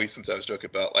 How we sometimes joke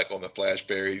about, like on the Flash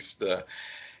Berries,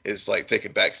 it's like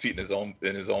taking back seat in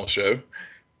his own show.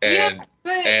 And yeah,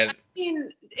 but I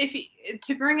mean,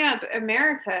 to bring up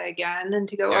America again and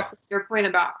to go off your point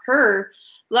about her,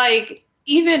 like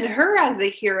even her as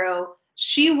a hero,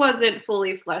 she wasn't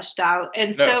fully fleshed out,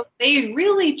 and so they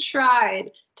really tried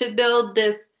to build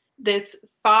this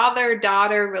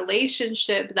father-daughter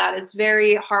relationship that is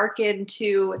very harkened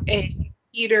to a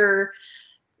Peter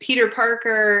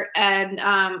Parker and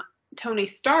Tony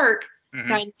Stark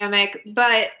dynamic,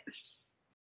 but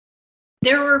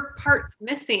there were parts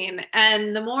missing.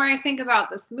 And the more I think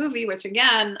about this movie, which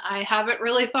again, I haven't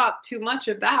really thought too much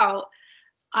about,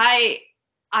 I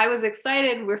was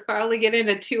excited. We're finally getting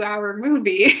a 2-hour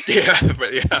movie. Yeah,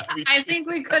 but I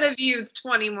think we could have used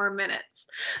 20 more minutes.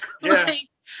 Yeah.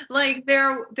 like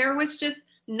there was just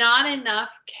not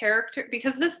enough character,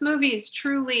 because this movie is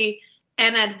truly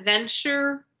an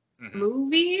adventure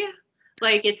movie.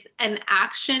 Like, it's an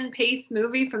action-paced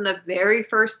movie from the very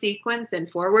first sequence and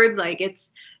forward. Like,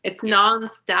 it's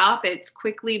nonstop. It's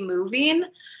quickly moving.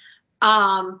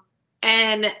 But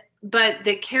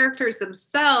the characters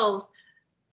themselves,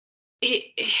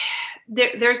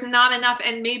 there's not enough.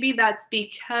 And maybe that's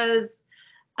because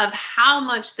of how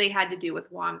much they had to do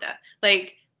with Wanda.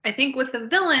 Like, I think with the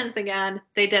villains, again,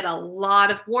 they did a lot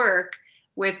of work.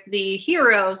 With the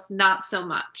heroes, not so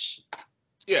much.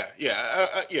 Yeah,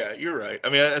 you're right. I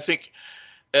mean, I think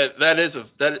that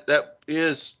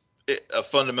is a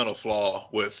fundamental flaw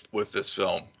with this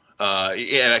film,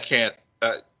 and I can't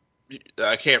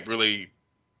really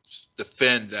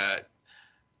defend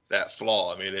that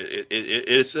flaw. I mean,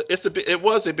 it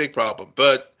was a big problem,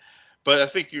 but but I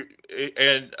think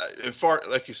and far,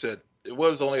 like you said, I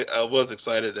was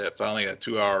excited that finally a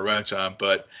 2-hour runtime,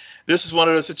 but this is one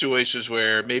of those situations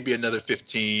where maybe another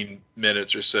 15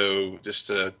 minutes or so just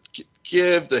to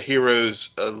give the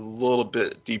heroes a little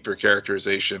bit deeper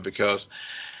characterization, because,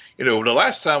 the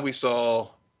last time we saw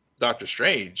Doctor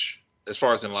Strange, as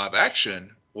far as in live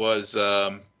action, was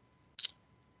in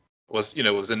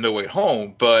No Way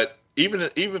Home, but even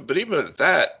at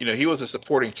that, he was a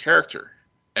supporting character,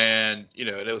 and and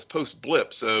it was post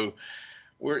blip, so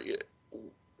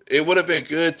it would have been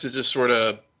good to just sort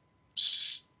of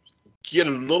get a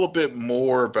little bit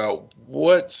more about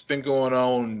what's been going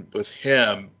on with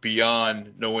him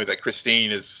beyond knowing that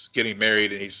Christine is getting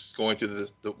married and he's going to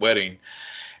the wedding,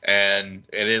 and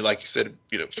then, like you said,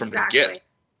 from the get,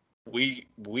 we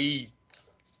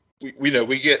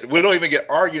don't even get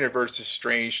our universe is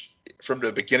strange from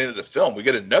the beginning of the film. We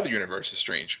get another universe is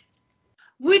strange,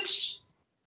 which.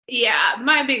 Yeah,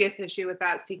 my biggest issue with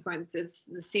that sequence is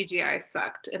the CGI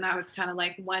sucked. And I was kind of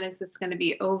like, when is this going to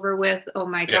be over with? Oh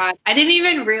my God. I didn't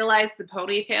even realize the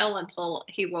ponytail until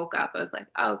he woke up. I was like,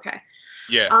 oh, okay.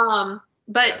 Yeah.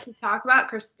 But to talk about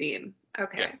Christine,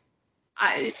 okay. Yeah.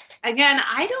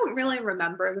 I don't really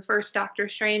remember the first Doctor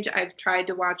Strange. I've tried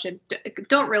to watch it.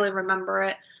 Don't really remember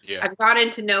it. Yeah. I've gotten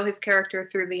to know his character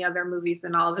through the other movies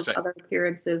and all of his other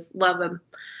appearances. Love him.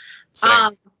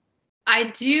 Same.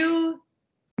 I do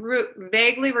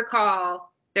vaguely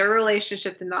recall their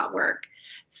relationship did not work.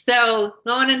 So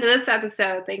going into this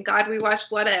episode, thank God we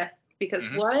watched What If, because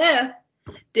What If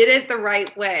did it the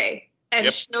right way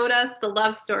and showed us the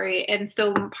love story. And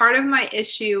so part of my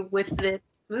issue with this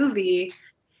movie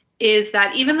is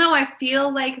that even though I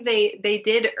feel like they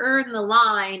did earn the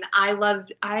line, I've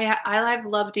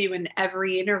loved you in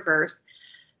every universe,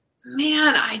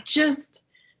 man, I just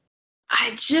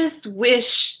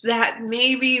wish that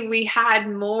maybe we had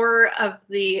more of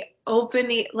the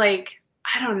opening, like,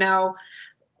 I don't know,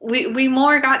 we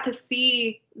more got to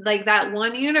see like that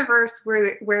one universe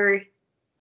where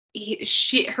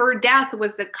her death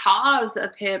was the cause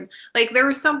of him. Like, there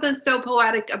was something so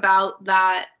poetic about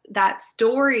that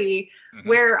story,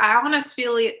 where I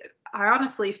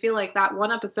honestly feel like that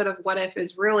one episode of What If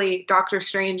is really Doctor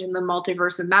Strange in the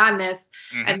Multiverse of Madness,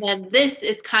 and then this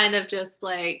is kind of just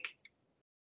like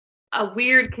a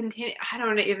weird I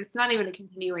don't know if it's not even a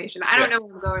continuation. I don't know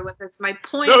where I'm going with this. My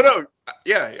point. No.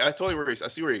 Yeah, I totally I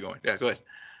see where you're going. Yeah, go ahead.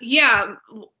 Yeah,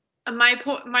 my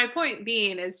point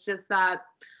being is just that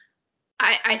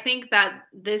I think that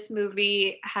this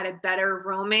movie had a better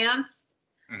romance.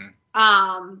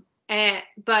 But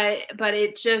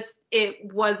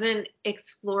it wasn't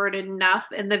explored enough,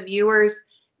 and the viewers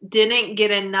didn't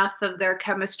get enough of their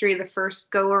chemistry the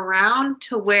first go around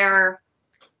to where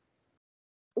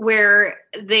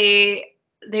they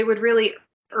would really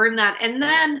earn that. And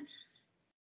then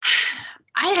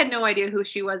I had no idea who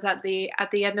she was at the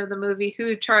end of the movie,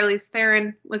 who Charlize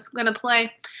Theron was going to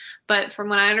play. But from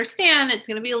what I understand, it's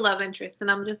going to be a love interest.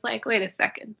 And I'm just like, wait a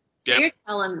second. Yep. You're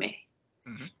telling me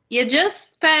you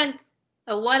just spent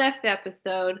a What If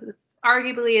episode. It's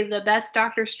arguably the best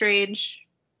Doctor Strange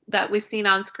that we've seen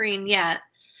on screen yet.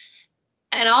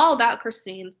 And all about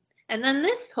Christine. And then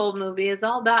this whole movie is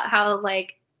all about how,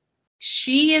 like,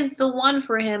 she is the one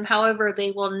for him. However,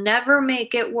 they will never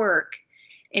make it work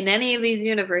in any of these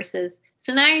universes.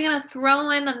 So now you're going to throw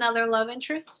in another love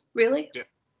interest? Really? Yep.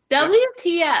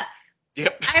 WTF?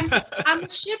 Yep. I'm a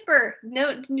shipper.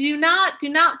 No, do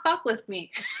not fuck with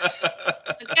me.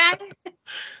 Okay?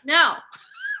 No.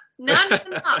 None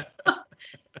enough.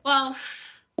 Well,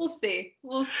 we'll see.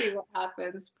 We'll see what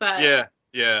happens. But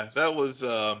yeah, that was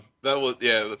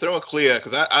throwing Clea,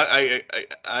 because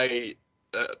I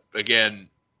again,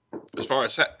 as far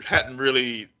as hadn't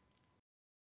really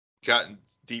gotten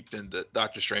deep into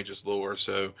Doctor Strange's lore,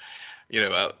 so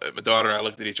my daughter and I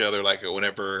looked at each other like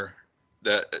whenever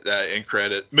that end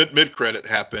credit mid credit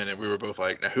happened, and we were both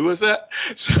like, now who is that?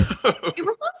 So it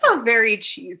was also very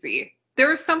cheesy. There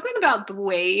was something about the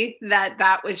way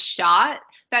that was shot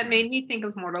that made me think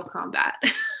of Mortal Kombat.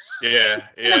 Yeah.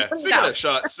 Speaking of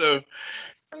shots, so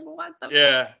what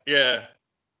the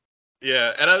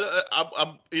yeah, and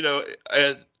I'm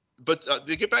but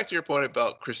to get back to your point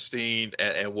about Christine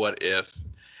and What If,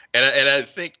 and I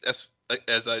think that's,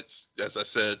 as I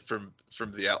said from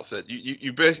the outset,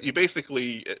 you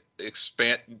basically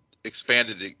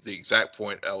expanded the exact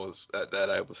point I was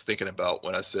thinking about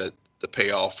when I said the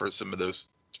payoff for some of those,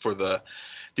 for the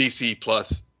Disney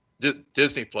Plus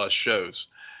shows,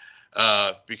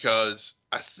 because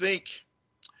I think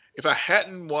if I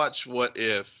hadn't watched What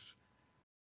If,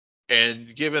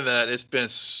 and given that it's been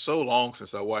so long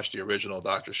since I watched the original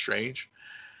Doctor Strange,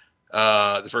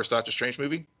 the first Doctor Strange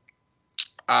movie.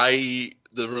 The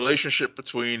relationship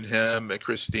between him and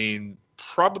Christine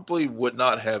probably would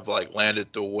not have like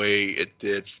landed the way it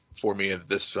did for me in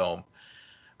this film.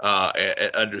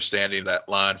 And understanding that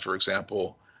line, for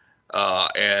example,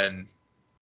 and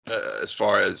as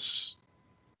far as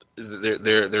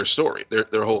their story,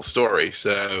 their whole story.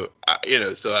 So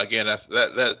so again,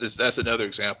 that's another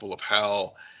example of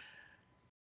how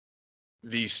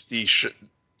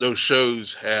those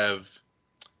shows have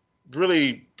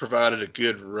really provided a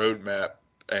good roadmap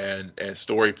and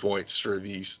story points for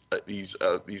these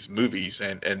movies,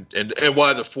 and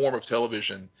why the form of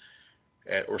television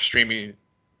or streaming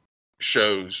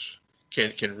shows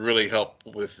can really help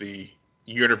with the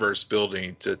universe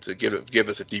building to give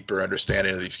us a deeper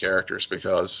understanding of these characters,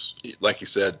 because like you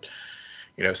said,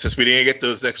 since we didn't get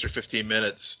those extra 15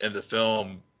 minutes in the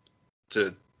film to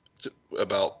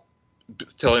about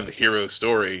telling the hero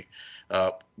story,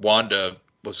 Wanda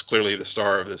was clearly the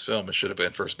star of this film and should have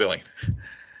been first billing.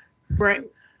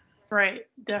 Right,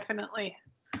 definitely.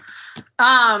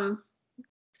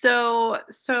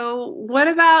 So what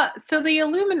about, the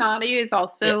Illuminati is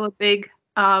also a big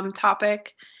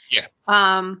topic. Yeah.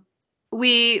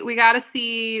 We got to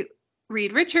see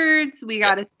Reed Richards, we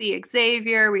got to see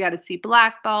Xavier, we got to see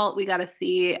Black Bolt, we got to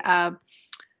see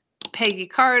Peggy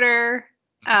Carter,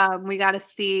 we got to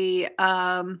see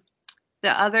the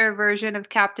other version of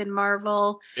Captain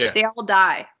Marvel. Yeah. They all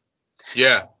die.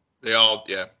 Yeah, they all.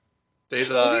 Yeah. They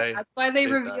die. That's why they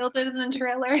revealed it in the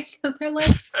trailer, because they're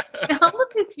like, all of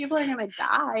these people are gonna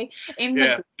die in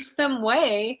a gruesome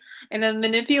way, in a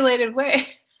manipulated way.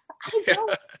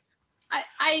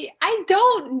 I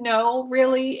don't know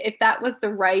really if that was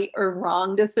the right or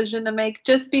wrong decision to make,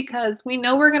 just because we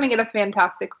know we're gonna get a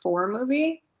Fantastic Four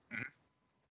movie.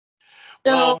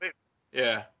 So, well,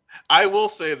 yeah, I will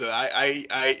say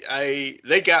that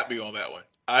they got me on that one.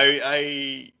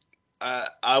 I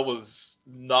was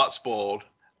not spoiled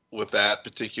with that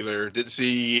particular. Didn't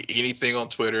see anything on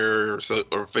Twitter or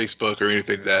Facebook or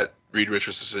anything that Reed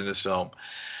Richards is in this film,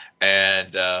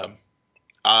 and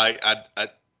I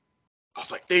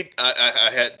was like,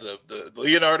 I had the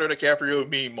Leonardo DiCaprio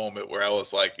meme moment where I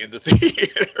was like in the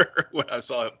theater when I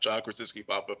saw John Krasinski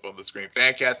pop up on the screen.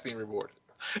 Fan casting rewarded.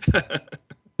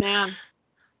 Man,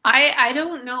 I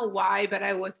don't know why, but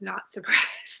I was not surprised.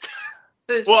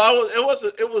 It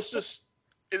was just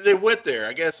they went there.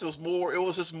 I guess it was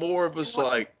just more of us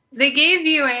like they gave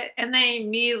you it and they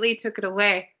immediately took it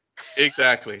away.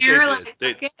 Exactly. You're like,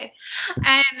 okay.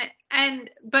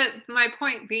 But my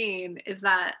point being is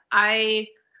that I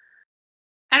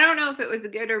don't know if it was a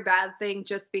good or bad thing,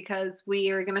 just because we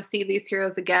are going to see these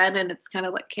heroes again, and it's kind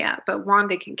of like, yeah, but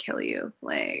Wanda can kill you,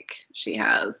 like she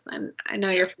has, and I know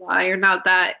you're fly, you're not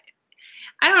that.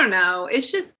 I don't know. It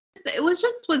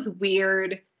was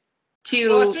weird to.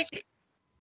 Well,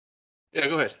 yeah,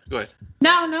 go ahead.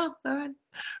 No, go ahead.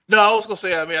 No, I was gonna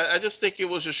say. I mean, I just think it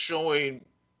was just showing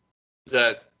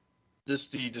that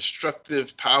the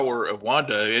destructive power of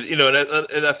Wanda,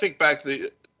 and I think back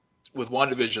with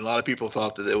WandaVision, a lot of people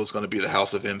thought that it was going to be the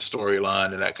House of M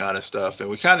storyline and that kind of stuff, and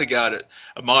we kind of got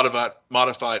a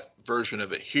modified version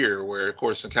of it here, where of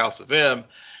course in House of M,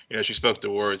 she spoke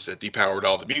the words that depowered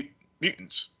all the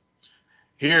mutants.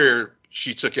 Here,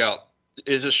 she took out.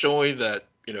 Is it showing that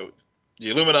the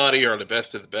Illuminati are the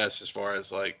best of the best as far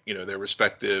as like their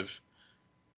respective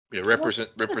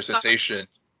representation?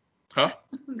 Huh?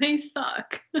 They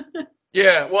suck.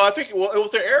 Yeah, well, I think it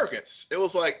was their arrogance. It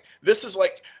was like, this is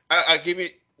like, I give you,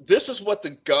 this is what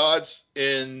the gods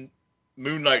in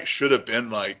Moon Knight should have been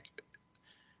like.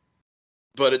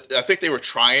 But I think they were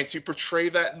trying to portray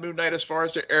that in Moon Knight as far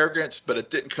as their arrogance, but it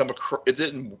didn't come across. It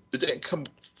didn't come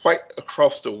quite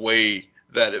across the way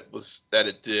that it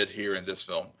did here in this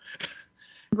film.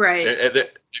 Right. The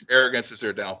arrogance is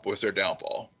their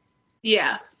downfall.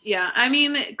 Yeah. I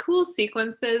mean, cool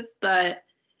sequences, but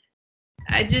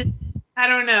I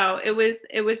don't know.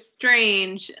 It was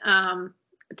strange,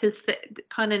 to say,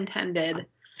 pun intended.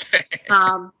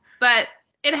 But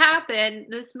it happened.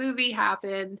 This movie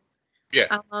happened.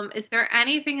 Yeah. Is there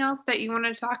anything else that you want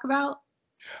to talk about?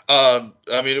 I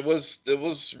mean, it was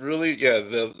really,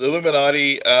 the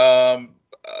Illuminati.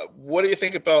 What do you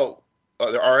think about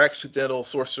our accidental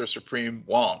Sorcerer Supreme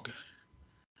Wong?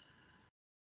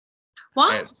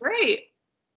 Wong's great.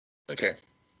 Okay.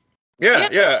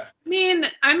 Yeah.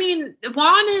 I mean,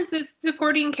 Wong is a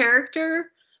supporting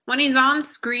character. When he's on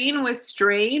screen with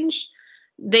Strange,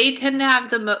 they tend to have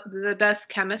the best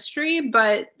chemistry,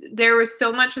 but there was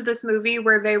so much of this movie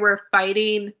where they were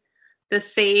fighting the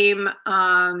same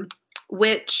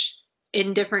witch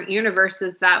in different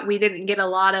universes that we didn't get a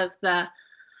lot of the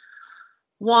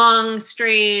Wong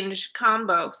Strange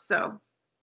combo. So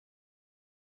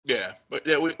yeah, but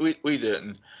yeah, we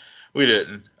didn't. We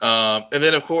didn't. And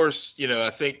then, of course, I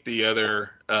think the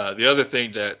other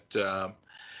thing that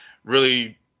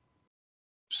really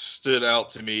stood out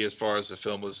to me as far as the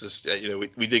film was just,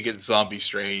 we did get Zombie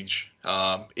Strange,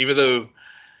 even though,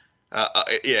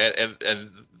 yeah, and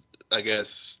I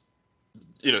guess,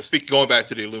 going back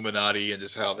to the Illuminati and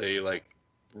just how they like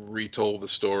retold the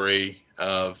story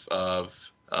of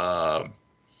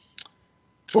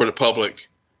for the public,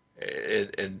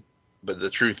 and but the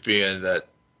truth being that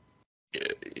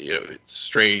it's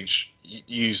Strange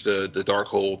used the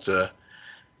Darkhold to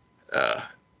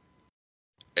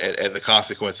and the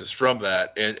consequences from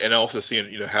that, and also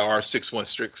seeing how our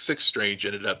 616 Strange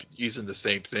ended up using the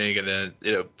same thing, and then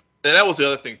and that was the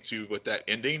other thing too with that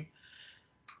ending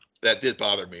that did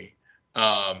bother me.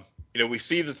 We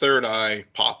see the third eye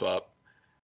pop up,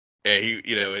 and he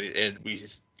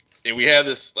and we have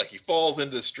this, like, he falls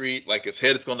into the street like his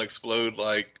head is going to explode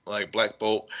like Black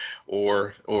Bolt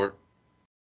or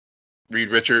Reed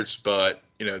Richards, but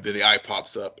then the eye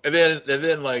pops up, and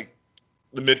then like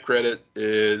the mid credit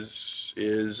is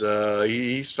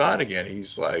he's fine again.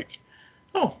 He's like,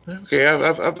 oh, okay,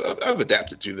 I've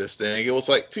adapted to this thing. It was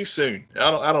like too soon. I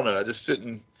don't know. I just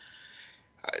didn't.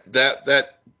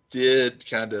 That did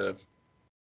kind of.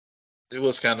 It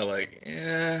was kind of like,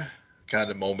 kind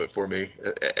of moment for me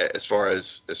as far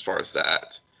as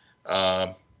that.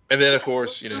 And then of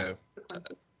course, yeah.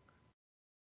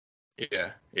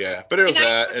 But it was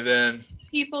that, and then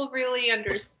people really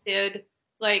understood,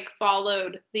 like,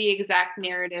 followed the exact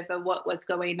narrative of what was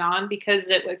going on, because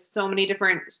it was so many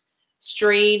different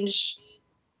strange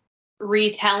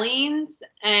retellings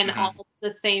and all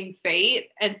the same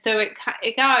fate, and so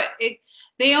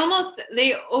they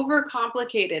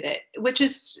overcomplicated it, which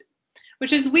is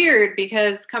weird,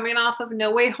 because coming off of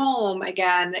No Way Home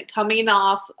again, coming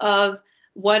off of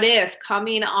What If,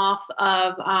 coming off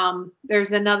of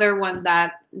there's another one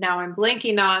that now I'm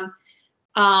blanking on.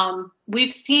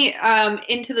 We've seen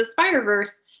Into the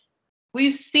Spider-Verse.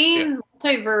 We've seen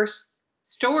multiverse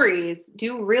stories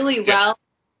do really well,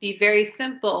 be very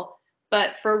simple,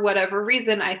 but for whatever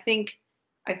reason, I think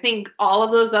all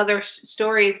of those other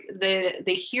stories,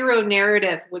 the hero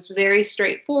narrative was very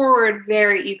straightforward,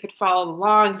 you could follow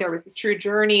along. There was a true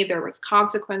journey. There was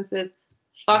consequences.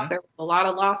 There was a lot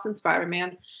of loss in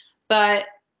Spider-Man. But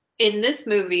in this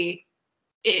movie,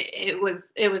 it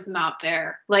was not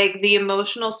there. Like, the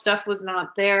emotional stuff was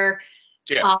not there.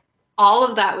 Yeah. All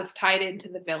of that was tied into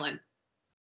the villain.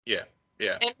 Yeah.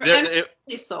 Yeah. And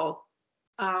so.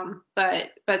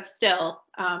 But still,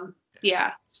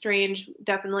 Strange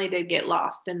definitely did get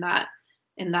lost in that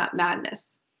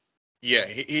madness. Yeah,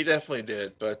 he definitely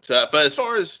did. But as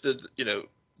far as the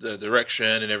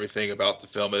direction and everything about the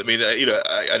film, I mean, I know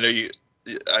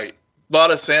a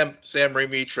lot of Sam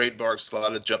Raimi trademarks, a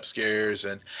lot of jump scares,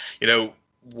 and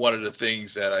one of the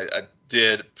things that I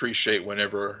did appreciate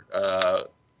whenever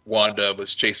Wanda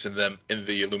was chasing them in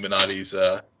the Illuminati's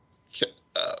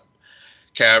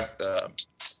cab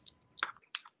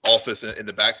office in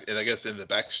the back, and I guess in the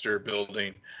Baxter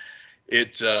building,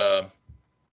 it I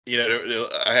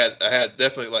had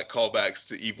definitely like callbacks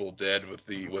to Evil Dead with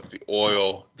the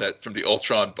oil that from the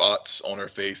Ultron bots on her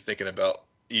face, thinking about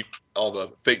all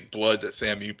the fake blood that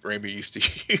Sam Raimi used to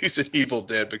use in Evil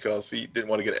Dead, because he didn't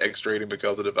want to get an X rating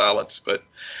because of the violence, but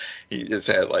he just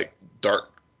had like dark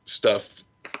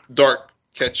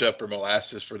ketchup or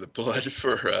molasses for the blood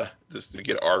for just to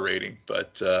get R rating.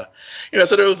 But so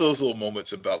there was those little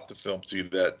moments about the film too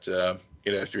that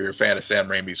if you're a fan of Sam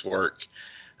Raimi's work,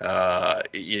 I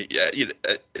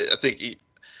think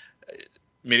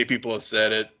many people have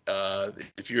said it.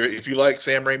 If you like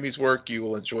Sam Raimi's work, you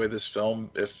will enjoy this film.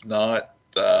 If not,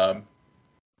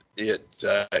 you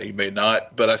may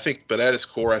not. But at its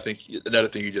core, I think another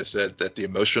thing you just said, that the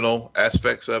emotional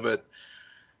aspects of it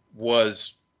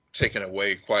was taken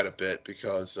away quite a bit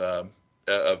because of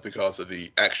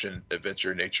the action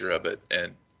adventure nature of it,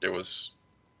 and there was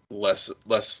less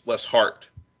heart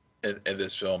in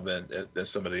this film than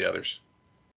some of the others.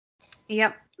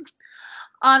 Yep.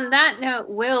 On that note,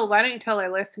 Will, why don't you tell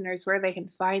our listeners where they can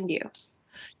find you?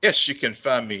 Yes, you can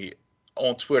find me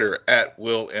on Twitter at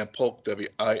Will M Polk, WILLMPOLK.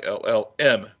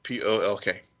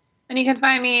 And you can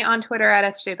find me on Twitter at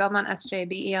SJ Belmont,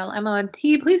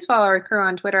 SJBELMONT. Please follow our crew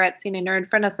on Twitter at Scene and Nerd.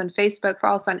 Friend us on Facebook,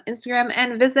 follow us on Instagram,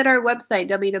 and visit our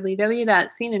website,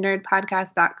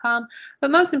 www.sceneandnerdpodcast.com.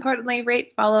 But most importantly,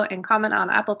 rate, follow, and comment on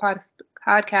Apple Podcasts,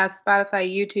 Spotify,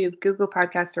 YouTube, Google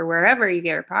Podcasts, or wherever you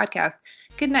get your podcasts.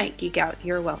 Good night, Geek Out.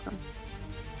 You're welcome.